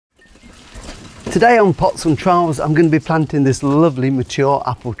Today on Pots and Trowels I'm going to be planting this lovely mature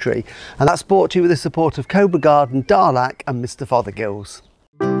apple tree, and that's brought to you with the support of Cobra Garden, Darlac and Mr Fothergills.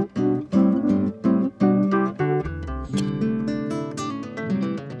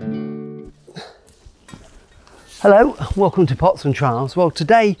 Hello, welcome to Pots and Trowels. Well,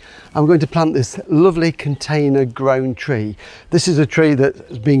 today I'm going to plant this lovely container grown tree. This is a tree that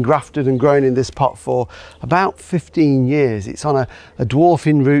has been grafted and grown in this pot for about 15 years. It's on a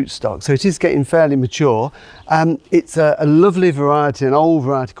dwarfing rootstock, so it is getting fairly mature. It's a lovely variety, an old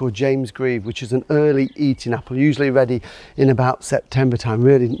variety called James Grieve, which is an early eating apple, usually ready in about September time.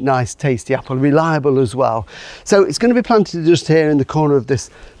 Really nice, tasty apple, reliable as well. So it's going to be planted just here in the corner of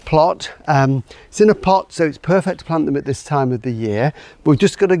this plot. It's in a pot, so it's perfect to plant them at this time of the year. We've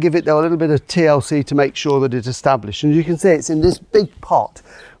just got to give it though a little bit of TLC to make sure that it's established, and you can see it's in this big pot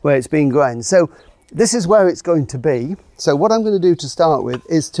where it's been grown. So this is where it's going to be. So what I'm going to do to start with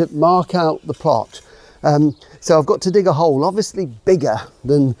is to mark out the plot. So I've got to dig a hole, obviously bigger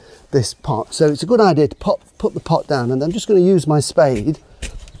than this pot, so it's a good idea to put the pot down, and I'm just going to use my spade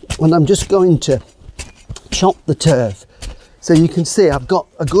and I'm just going to chop the turf. So you can see I've got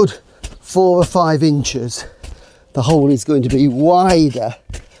a good 4 or 5 inches. The hole is going to be wider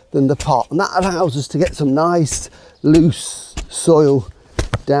than the pot, and that allows us to get some nice loose soil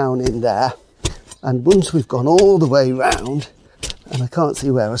down in there. And once we've gone all the way round, and I can't see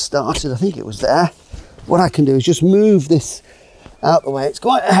where I started, I think it was there, what I can do is just move this out the way. It's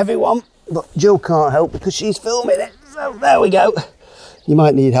quite a heavy one, but Jill can't help because she's filming it. So there we go. You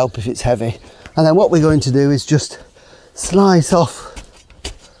might need help if it's heavy. And then what we're going to do is just slice off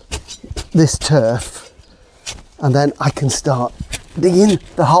this turf, and then I can start digging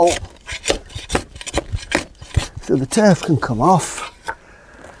the hole so the turf can come off.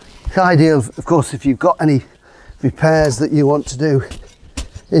 It's ideal, of course, if you've got any repairs that you want to do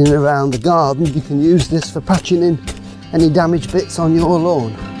in and around the garden. You can use this for patching in any damaged bits on your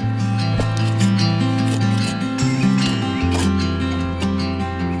lawn.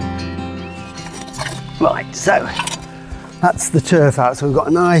 Right, so that's the turf out, so we've got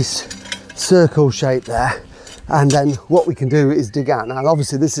a nice circle shape there, and then what we can do is dig out. Now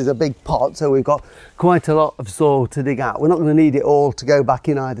obviously this is a big pot, so we've got quite a lot of soil to dig out. We're not going to need it all to go back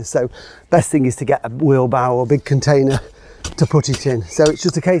in either, so best thing is to get a wheelbarrow or big container to put it in. So it's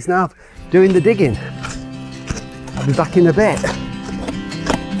just a case now of doing the digging. I'll be back in a bit.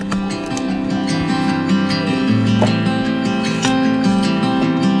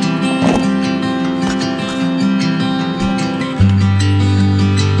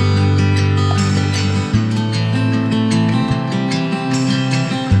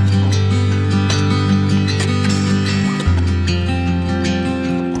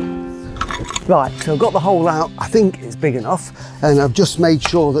 Right, so I've got the hole out. I think it's big enough, and I've just made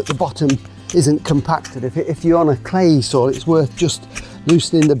sure that the bottom isn't compacted. If you're on a clay soil, it's worth just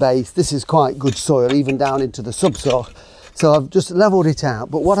loosening the base. This is quite good soil, even down into the subsoil. So I've just leveled it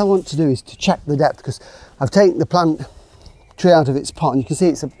out. But what I want to do is to check the depth, because I've taken the plant tree out of its pot, and you can see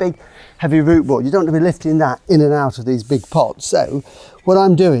it's a big, heavy root board. You don't want to be lifting that in and out of these big pots. So what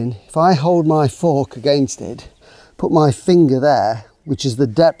I'm doing, if I hold my fork against it, put my finger there, which is the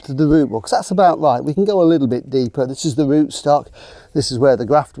depth of the root ball, because that's about right. We can go a little bit deeper. This is the root stock. This is where the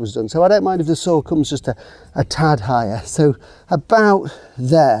graft was done. So I don't mind if the soil comes just a tad higher. So about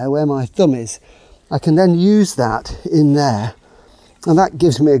there, where my thumb is, I can then use that in there. And that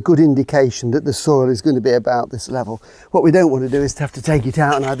gives me a good indication that the soil is going to be about this level. What we don't want to do is to have to take it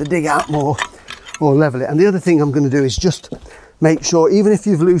out and either dig out more or level it. And the other thing I'm going to do is just make sure, even if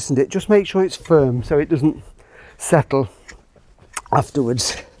you've loosened it, just make sure it's firm so it doesn't settle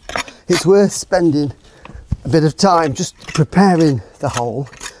afterwards. It's worth spending a bit of time just preparing the hole.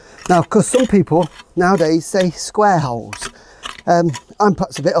 Now, because some people nowadays say square holes. I'm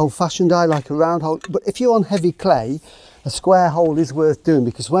perhaps a bit old-fashioned. I like a round hole, but if you're on heavy clay, a square hole is worth doing,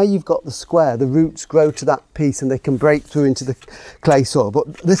 because where you've got the square, the roots grow to that piece and they can break through into the clay soil.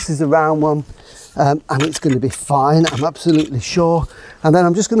 But this is a round one, and it's going to be fine, I'm absolutely sure. And then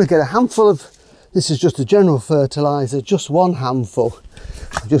I'm just going to get a handful of, this is just a general fertiliser, just 1 handful.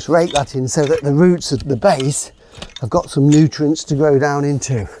 I'll just rake that in so that the roots at the base have got some nutrients to grow down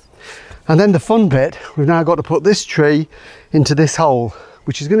into. And then the fun bit, we've now got to put this tree into this hole,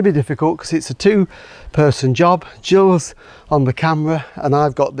 which is going to be difficult because it's a 2-person job. Jill's on the camera and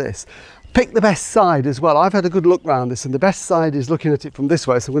I've got this. Pick the best side as well. I've had a good look round this, and the best side is looking at it from this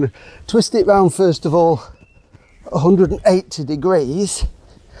way. So I'm going to twist it round first of all 180 degrees.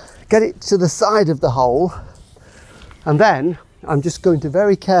 Get it to the side of the hole, and then I'm just going to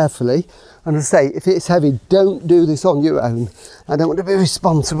very carefully, and I say, if it's heavy, don't do this on your own. I don't want to be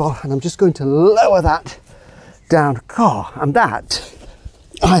responsible, and I'm just going to lower that down. And that,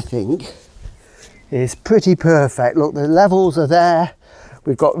 I think, is pretty perfect. Look, the levels are there.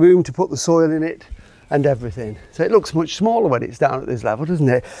 We've got room to put the soil in it and everything. So it looks much smaller when it's down at this level, doesn't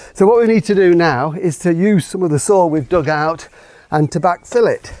it? So what we need to do now is to use some of the soil we've dug out and to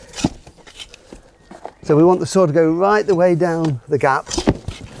backfill it. So we want the soil to go right the way down the gap,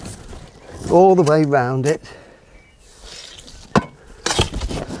 all the way round it.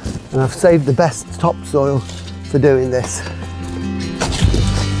 And I've saved the best topsoil for doing this.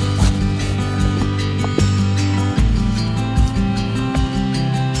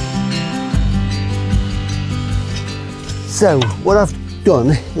 So what I've done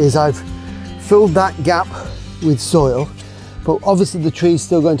is I've filled that gap with soil, but obviously the tree's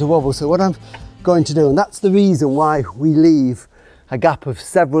still going to wobble. So what I'm going to do, and that's the reason why we leave a gap of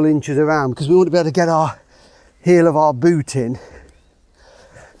several inches around, because we want to be able to get our heel of our boot in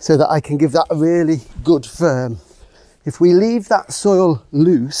so that I can give that a really good firm. If we leave that soil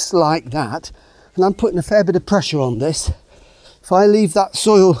loose like that, and I'm putting a fair bit of pressure on this, if I leave that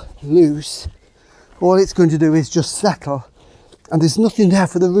soil loose, all it's going to do is just settle, and there's nothing there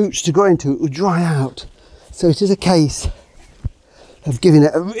for the roots to grow into. It will dry out. So it is a case of giving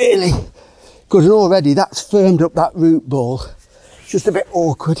it a really good, and already that's firmed up that root ball. It's just a bit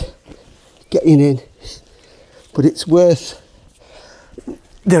awkward getting in, but it's worth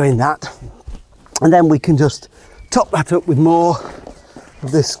doing that. And then we can just top that up with more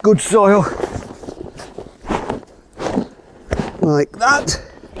of this good soil, like that.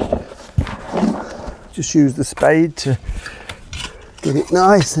 Just use the spade to get it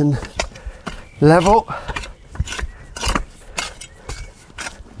nice and level.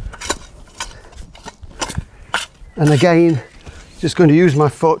 And again, just going to use my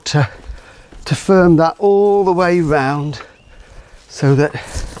foot to firm that all the way round so that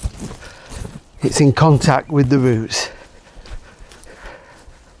it's in contact with the roots.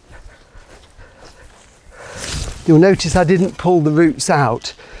 You'll notice I didn't pull the roots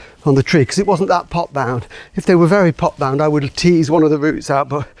out on the tree because it wasn't that pot bound. If they were very pot bound, I would have teased one of the roots out,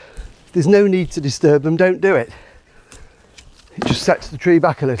 but there's no need to disturb them. Don't do it. It just sets the tree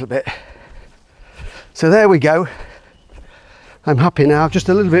back a little bit. So there we go. I'm happy now. Just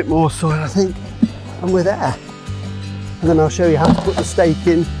a little bit more soil, I think, and we're there. And then I'll show you how to put the stake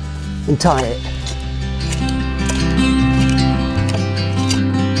in and tie it.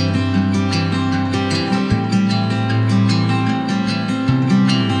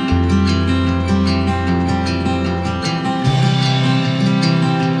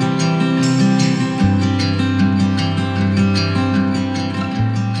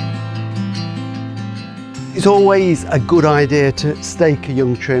 It's always a good idea to stake a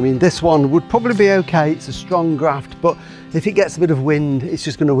young tree. I mean, this one would probably be okay. It's a strong graft, but if it gets a bit of wind, it's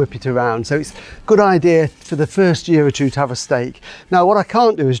just going to whip it around. So it's a good idea for the first year or two to have a stake. Now, what I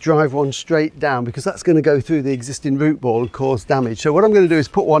can't do is drive one straight down because that's going to go through the existing root ball and cause damage. So what I'm going to do is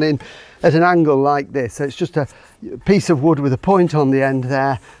put one in at an angle like this. So it's just a piece of wood with a point on the end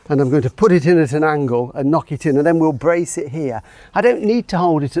there, and I'm going to put it in at an angle and knock it in, and then we'll brace it here. I don't need to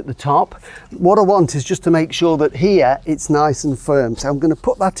hold it at the top. What I want is just to make sure that here it's nice and firm. So I'm going to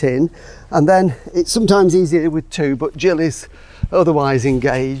put that in, and then it's sometimes easier with two, but Jill is otherwise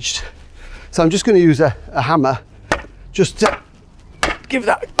engaged. So I'm just going to use a hammer just to give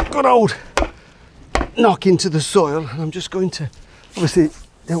that a good old knock into the soil. And I'm just going to, obviously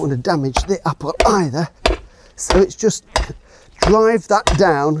don't want to damage the apple either, so it's just drive that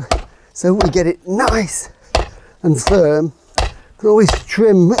down so we get it nice and firm. Can always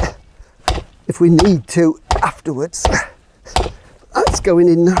trim if we need to afterwards. That's going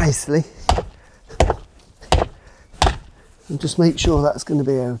in nicely, and just make sure that's going to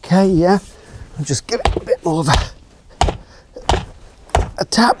be okay. Yeah, and just give it a bit more of a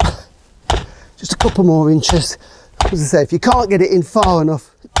tap, just a couple more inches. As I say, if you can't get it in far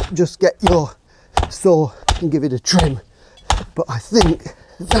enough, just get your saw and give it a trim. But I think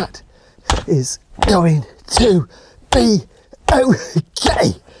that is going to be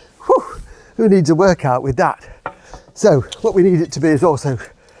okay. Whew. Who needs a workout with that? So what we need it to be is also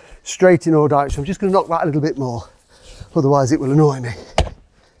straight in all directions. I'm just going to knock that a little bit more, otherwise it will annoy me.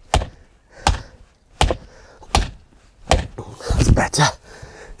 That's better.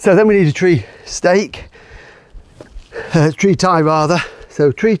 So then we need a tree stake. Tree tie rather.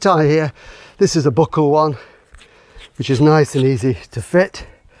 So tree tie here, this is a buckle one, which is nice and easy to fit.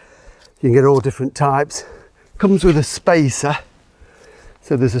 You can get all different types. Comes with a spacer,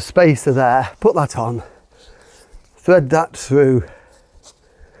 so there's a spacer there. Put that on, thread that through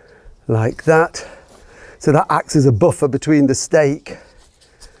like that. So that acts as a buffer between the stake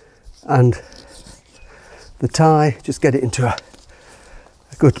and the tie. Just get it into a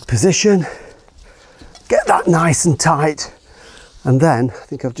good position. Get that nice and tight. And then I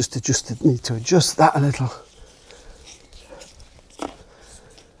think I've just need to adjust that a little.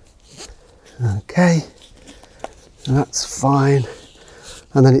 Okay, and that's fine.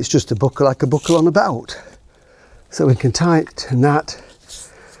 And then it's just a buckle, like a buckle on a belt. So we can tighten that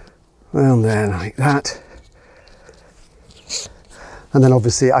around there like that. And then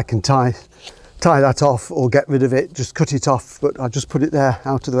obviously I can tie that off or get rid of it, just cut it off, but I'll just put it there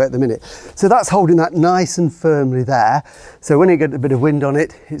out of the way at the minute. So that's holding that nice and firmly there. So when you get a bit of wind on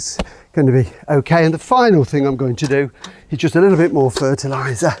it, it's going to be okay. And the final thing I'm going to do is just a little bit more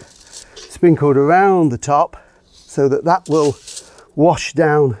fertilizer sprinkled around the top so that that will wash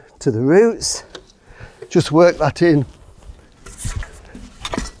down to the roots. Just work that in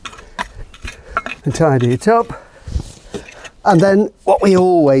and tidy it up. And then what we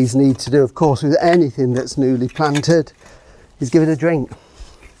always need to do, of course, with anything that's newly planted is give it a drink.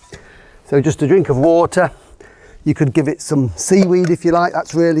 So just a drink of water. You could give it some seaweed if you like.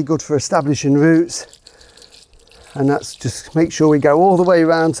 That's really good for establishing roots. And that's just make sure we go all the way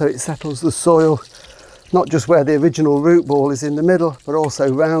around so it settles the soil, not just where the original root ball is in the middle, but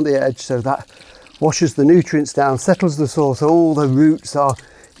also around the edge, so that washes the nutrients down, settles the soil, so all the roots are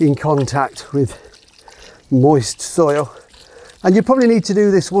in contact with moist soil. And you probably need to do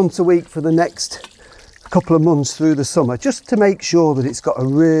this once a week for the next couple of months through the summer, just to make sure that it's got a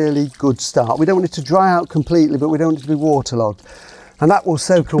really good start. We don't want it to dry out completely, but we don't want it to be waterlogged. And that will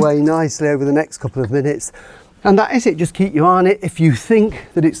soak away nicely over the next couple of minutes. And that is it, just keep your eye on it. If you think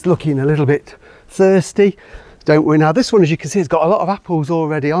that it's looking a little bit thirsty, don't worry. Now this one, as you can see, has got a lot of apples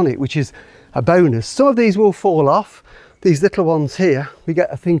already on it, which is a bonus. Some of these will fall off. These little ones here, we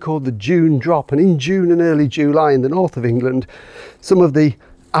get a thing called the June drop, and in June and early July in the north of England, some of the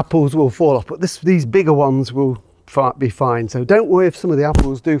apples will fall off, but these bigger ones will be fine. So don't worry if some of the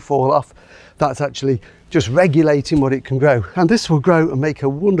apples do fall off. That's actually just regulating what it can grow. And this will grow and make a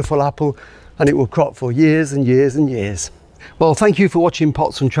wonderful apple, and it will crop for years and years and years. Well, thank you for watching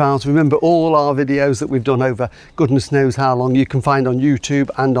Pots and Trowels. Remember, all our videos that we've done over goodness knows how long you can find on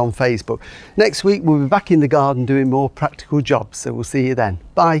YouTube and on Facebook. Next week we'll be back in the garden doing more practical jobs, so we'll see you then.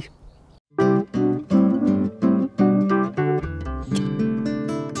 Bye.